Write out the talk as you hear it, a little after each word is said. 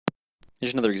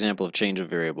Here's another example of change of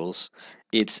variables.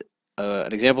 It's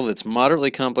an example that's moderately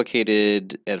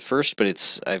complicated at first,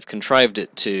 but I've contrived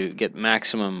it to get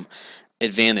maximum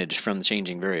advantage from the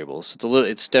changing variables.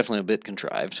 It's definitely a bit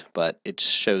contrived, but it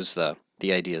shows the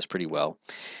ideas pretty well.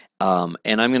 And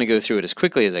I'm going to go through it as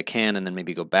quickly as I can, and then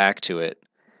maybe go back to it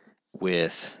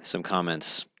with some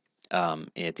comments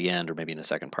at the end, or maybe in a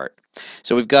second part.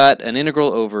 So we've got an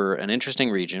integral over an interesting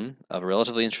region of a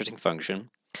relatively interesting function.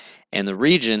 And the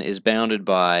region is bounded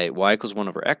by y equals 1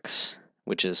 over x,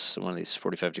 which is one of these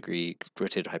 45-degree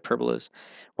rotated hyperbolas,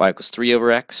 y equals 3 over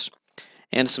x,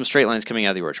 and some straight lines coming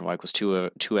out of the origin, y equals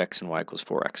 2x and y equals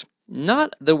 4x.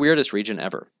 Not the weirdest region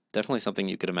ever. Definitely something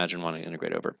you could imagine wanting to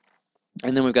integrate over.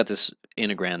 And then we've got this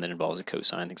integrand that involves a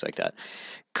cosine, things like that.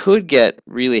 Could get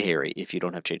really hairy if you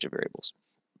don't have change of variables.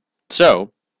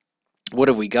 So, what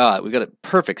have we got? We've got a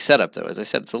perfect setup, though. As I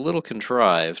said, it's a little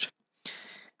contrived.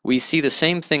 We see the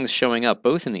same things showing up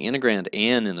both in the integrand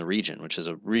and in the region, which is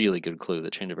a really good clue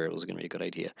that change of variables is going to be a good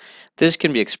idea. This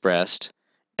can be expressed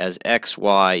as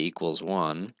xy equals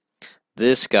 1.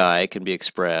 This guy can be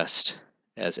expressed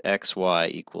as xy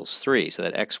equals 3. So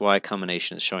that xy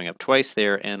combination is showing up twice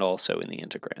there and also in the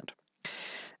integrand.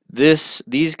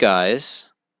 These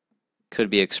guys could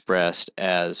be expressed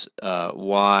as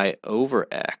y over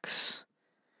x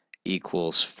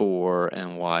equals 4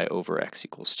 and y over x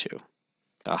equals 2.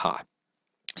 Aha.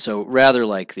 So rather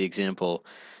like the example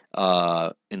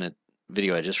in a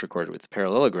video I just recorded with the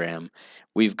parallelogram,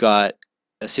 we've got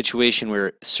a situation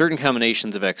where certain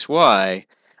combinations of x, y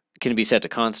can be set to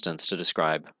constants to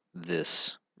describe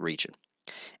this region.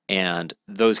 And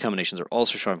those combinations are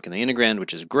also shown up in the integrand,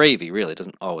 which is gravy, really. It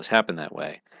doesn't always happen that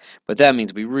way. But that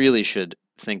means we really should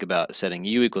think about setting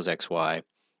u equals xy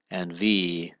and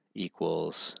v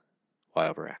equals y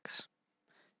over x.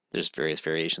 There's various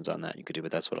variations on that you could do,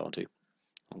 but that's what I'll do.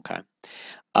 Okay.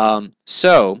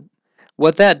 So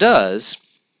what that does,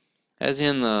 as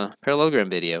in the parallelogram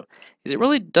video, is it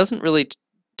really doesn't really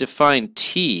define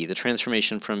t, the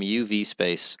transformation from uv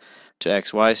space to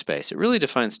xy space. It really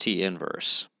defines t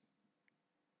inverse.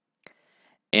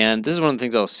 And this is one of the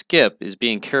things I'll skip, is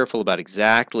being careful about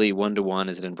exactly one-to-one,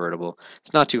 is it invertible.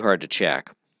 It's not too hard to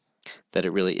check that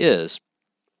it really is.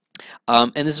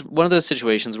 And this is one of those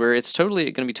situations where it's totally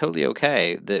going to be totally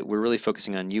okay that we're really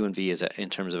focusing on u and v as in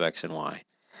terms of x and y,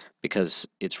 because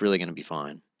it's really going to be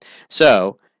fine.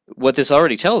 So what this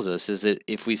already tells us is that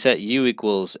if we set u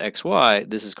equals xy,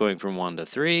 this is going from 1 to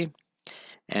 3,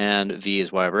 and v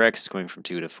is y over x is going from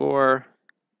 2 to 4,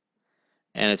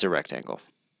 and it's a rectangle.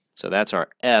 So that's our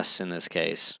S in this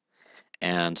case.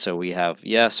 And so we have,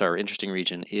 yes, our interesting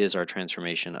region is our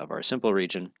transformation of our simple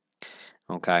region.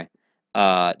 Okay.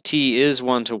 T is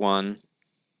 1 to 1,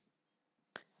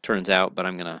 turns out, but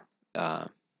I'm going to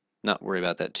not worry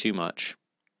about that too much.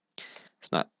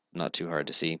 It's not too hard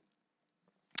to see.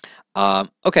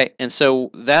 Okay, and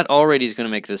so that already is going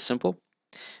to make this simple.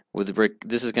 With the brick,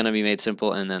 this is going to be made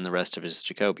simple, and then the rest of it is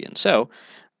Jacobian. So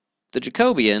the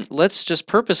Jacobian, let's just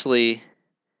purposely,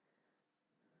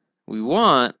 we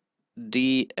want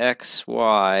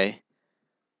dxy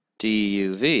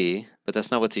duv, but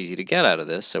that's not what's easy to get out of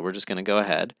this, so we're just going to go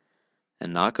ahead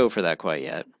and not go for that quite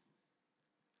yet.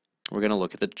 We're going to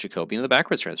look at the Jacobian of the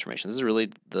backwards transformation. This is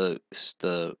really the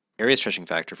area stretching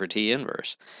factor for T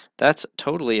inverse. That's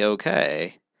totally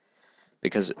okay,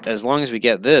 because as long as we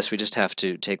get this, we just have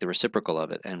to take the reciprocal of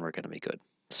it, and we're going to be good.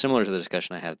 Similar to the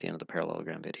discussion I had at the end of the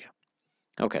parallelogram video.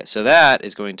 Okay, so that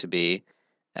is going to be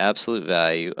absolute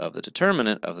value of the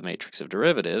determinant of the matrix of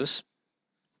derivatives.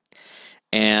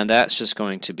 And that's just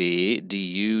going to be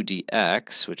du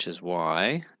dx, which is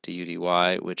y, du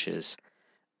dy, which is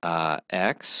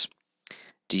x,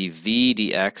 dv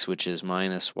dx, which is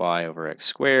minus y over x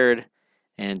squared,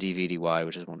 and dv dy,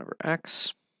 which is 1 over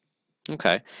x.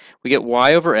 Okay, we get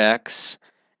y over x,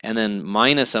 and then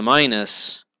minus a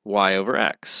minus y over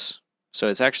x. So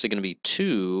it's actually going to be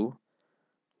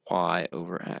 2y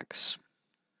over x.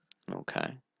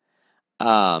 Okay.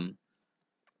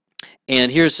 And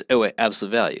here's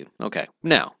absolute value. Okay,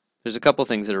 now, there's a couple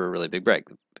things that are a really big break.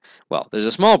 Well, there's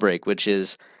a small break, which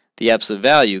is the absolute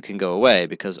value can go away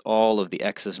because all of the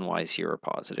x's and y's here are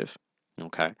positive.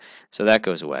 Okay, so that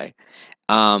goes away.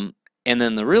 And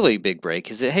then the really big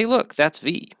break is that, hey, look, that's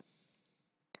v.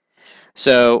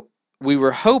 So we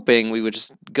were hoping we would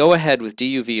just go ahead with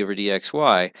duv over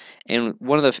dxy, and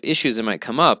one of the issues that might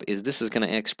come up is this is going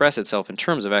to express itself in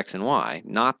terms of x and y,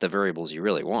 not the variables you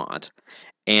really want.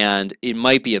 And it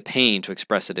might be a pain to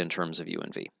express it in terms of u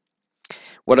and v.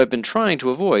 What I've been trying to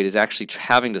avoid is actually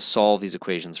having to solve these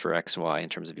equations for x and y in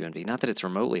terms of u and v. Not that it's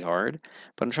remotely hard,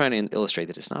 but I'm trying to illustrate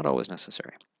that it's not always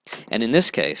necessary. And in this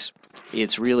case,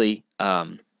 it's really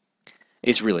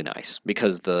nice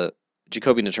because the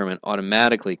Jacobian determinant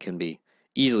automatically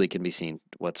easily can be seen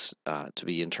what's to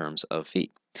be in terms of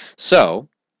v. So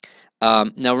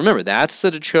now remember, that's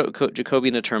the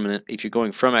Jacobian determinant if you're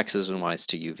going from x's and y's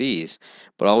to uv's,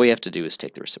 but all we have to do is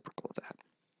take the reciprocal of that.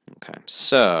 Okay,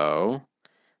 so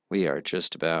we are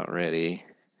just about ready.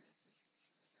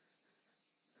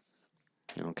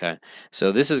 Okay,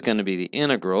 so this is going to be the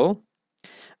integral.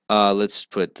 Let's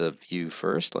put the u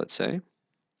first, let's say.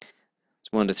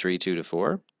 It's 1 to 3, 2 to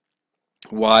 4.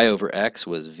 Y over x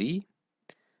was v.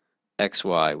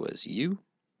 Xy was u.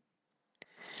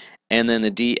 And then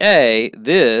the dA,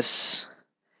 this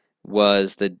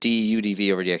was the du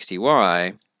dv over dx dy.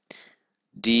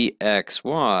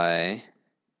 Dxy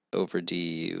over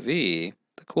duv.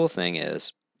 The cool thing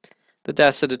is that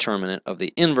that's the determinant of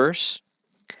the inverse,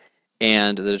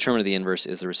 and the determinant of the inverse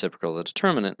is the reciprocal of the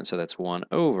determinant, and so that's 1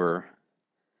 over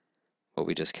what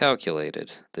we just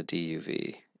calculated, the duv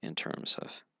in terms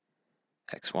of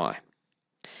xy.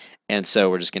 And so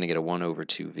we're just going to get a 1 over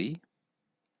 2v,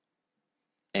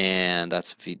 and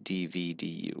that's dv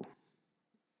du,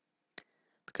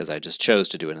 because I just chose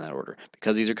to do it in that order.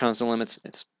 Because these are constant limits,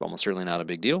 it's almost certainly not a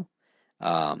big deal,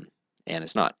 and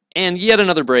it's not. And yet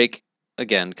another break,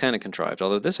 again, kind of contrived,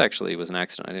 although this actually was an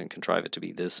accident, I didn't contrive it to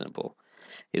be this simple,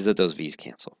 is that those v's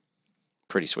cancel.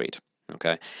 Pretty sweet,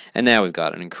 okay? And now we've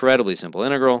got an incredibly simple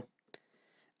integral.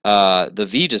 The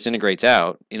v just integrates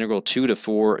out. Integral 2 to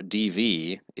 4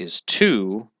 dv is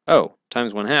 2,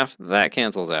 times 1/2, that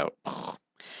cancels out.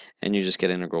 And you just get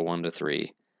integral 1 to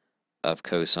 3 of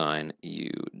cosine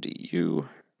u du,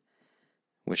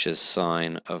 which is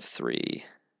sine of 3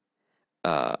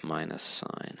 minus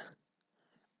sine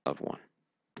of 1.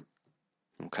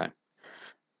 Okay.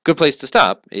 Good place to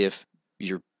stop if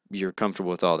you're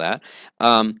comfortable with all that.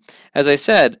 As I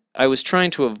said, I was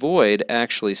trying to avoid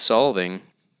actually solving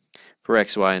for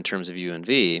x, y in terms of u and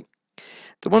v.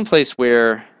 The one place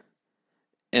where,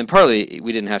 and partly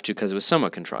we didn't have to because it was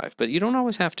somewhat contrived, but you don't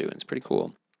always have to, and it's pretty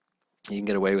cool. You can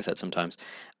get away with it sometimes.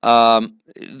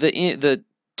 The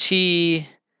t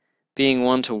being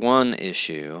 1-to-1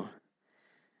 issue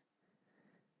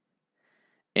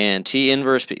and t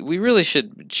inverse, we really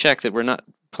should check that we're not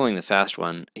pulling the fast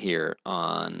one here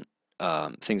on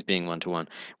things being 1-to-1.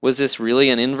 Was this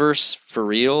really an inverse for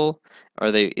real?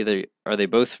 Are they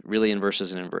both really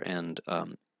inverses and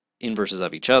inverses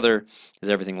of each other? Is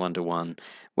everything 1-to-1?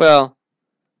 Well,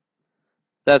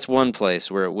 that's one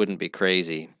place where it wouldn't be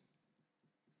crazy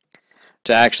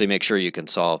to actually make sure you can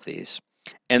solve these.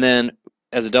 And then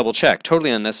as a double check, totally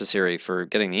unnecessary for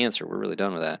getting the answer, we're really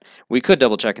done with that. We could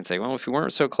double check and say, well, if we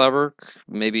weren't so clever,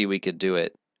 maybe we could do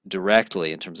it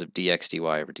directly in terms of dx dy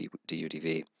over du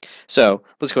dv. So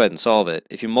let's go ahead and solve it.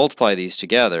 If you multiply these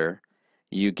together,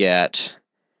 you get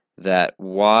that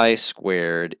y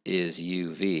squared is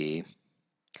uv,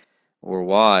 or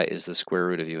y is the square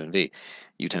root of u and v,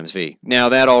 u times v. Now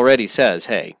that already says,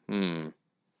 hey,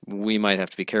 we might have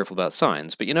to be careful about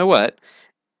signs, but you know what?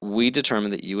 We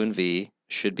determined that u and v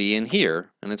should be in here,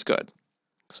 and it's good.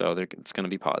 So it's going to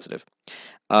be positive.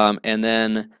 And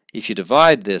then if you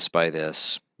divide this by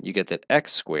this, you get that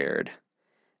x squared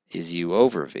is u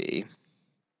over v.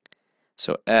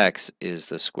 So x is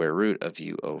the square root of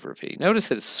u over v. Notice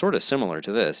that it's sort of similar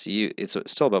to this. It's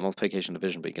still about multiplication and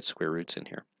division, but you get square roots in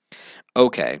here.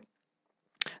 Okay,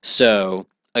 so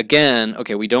again,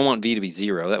 okay, we don't want v to be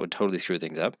 0. That would totally screw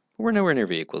things up. We're nowhere near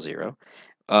v equals 0.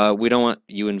 We don't want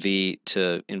u and v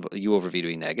to u over v to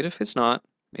be negative. It's not.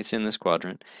 It's in this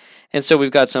quadrant. And so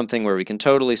we've got something where we can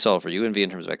totally solve for u and v in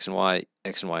terms of x and y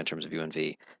in terms of u and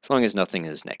v, as long as nothing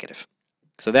is negative.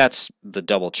 So that's the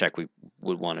double check we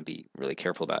would want to be really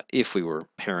careful about if we were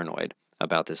paranoid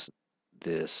about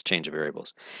this change of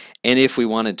variables. And if we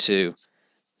wanted to,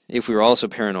 if we were also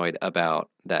paranoid about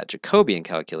that Jacobian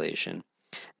calculation,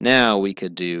 now we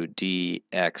could do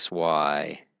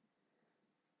dxy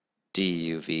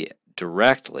duv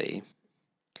directly,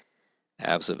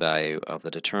 absolute value of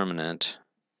the determinant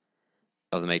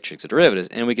of the matrix of derivatives,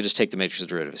 and we could just take the matrix of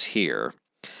derivatives here.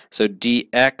 So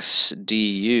dx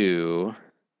du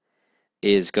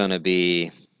is going to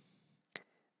be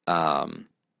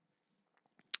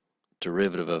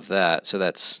derivative of that, so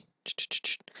that's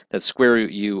square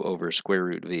root u over square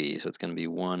root v, so it's going to be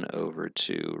 1 over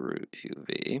 2 root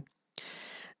uv.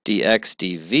 Dx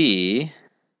dv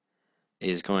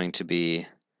is going to be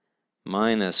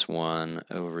minus 1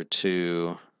 over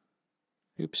 2,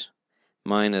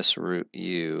 minus root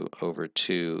u over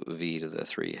 2v to the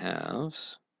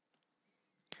 3/2.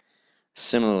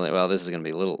 Similarly, well, this is going to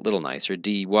be a little nicer.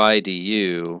 Dy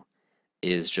du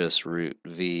is just root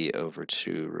v over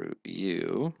 2 root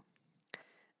u.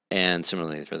 And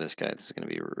similarly for this guy, this is going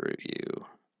to be root u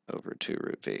over 2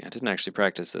 root v. I didn't actually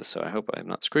practice this, so I hope I'm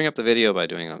not screwing up the video by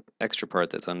doing an extra part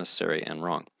that's unnecessary and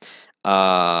wrong.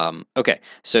 Okay,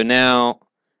 so now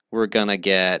we're going to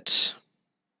get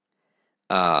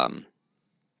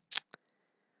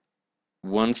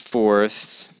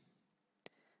 1/4.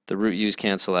 The root u's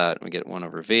cancel out, and we get 1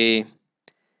 over v.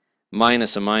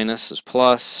 Minus a minus is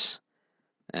plus,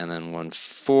 and then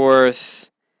 1/4.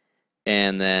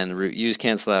 And then root u's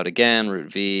cancel out again,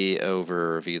 root v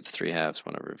over v to the 3/2,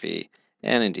 1 over v.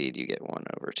 And indeed, you get 1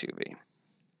 over 2v.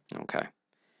 Okay.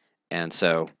 And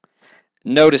so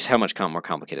notice how much more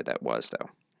complicated that was, though.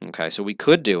 Okay, so we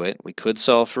could do it. We could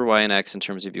solve for y and x in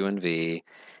terms of u and v,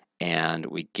 and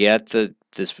we get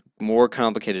this more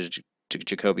complicated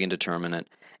Jacobian determinant,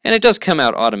 and it does come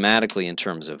out automatically in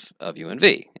terms of u and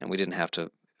v, and we didn't have to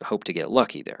hope to get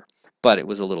lucky there, but it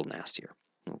was a little nastier.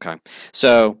 Okay,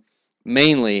 so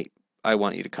mainly I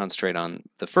want you to concentrate on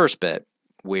the first bit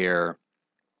where,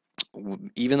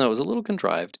 even though it was a little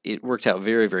contrived, it worked out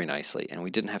very, very nicely, and we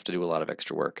didn't have to do a lot of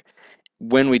extra work.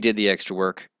 When we did the extra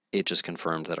work, it just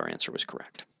confirmed that our answer was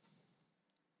correct.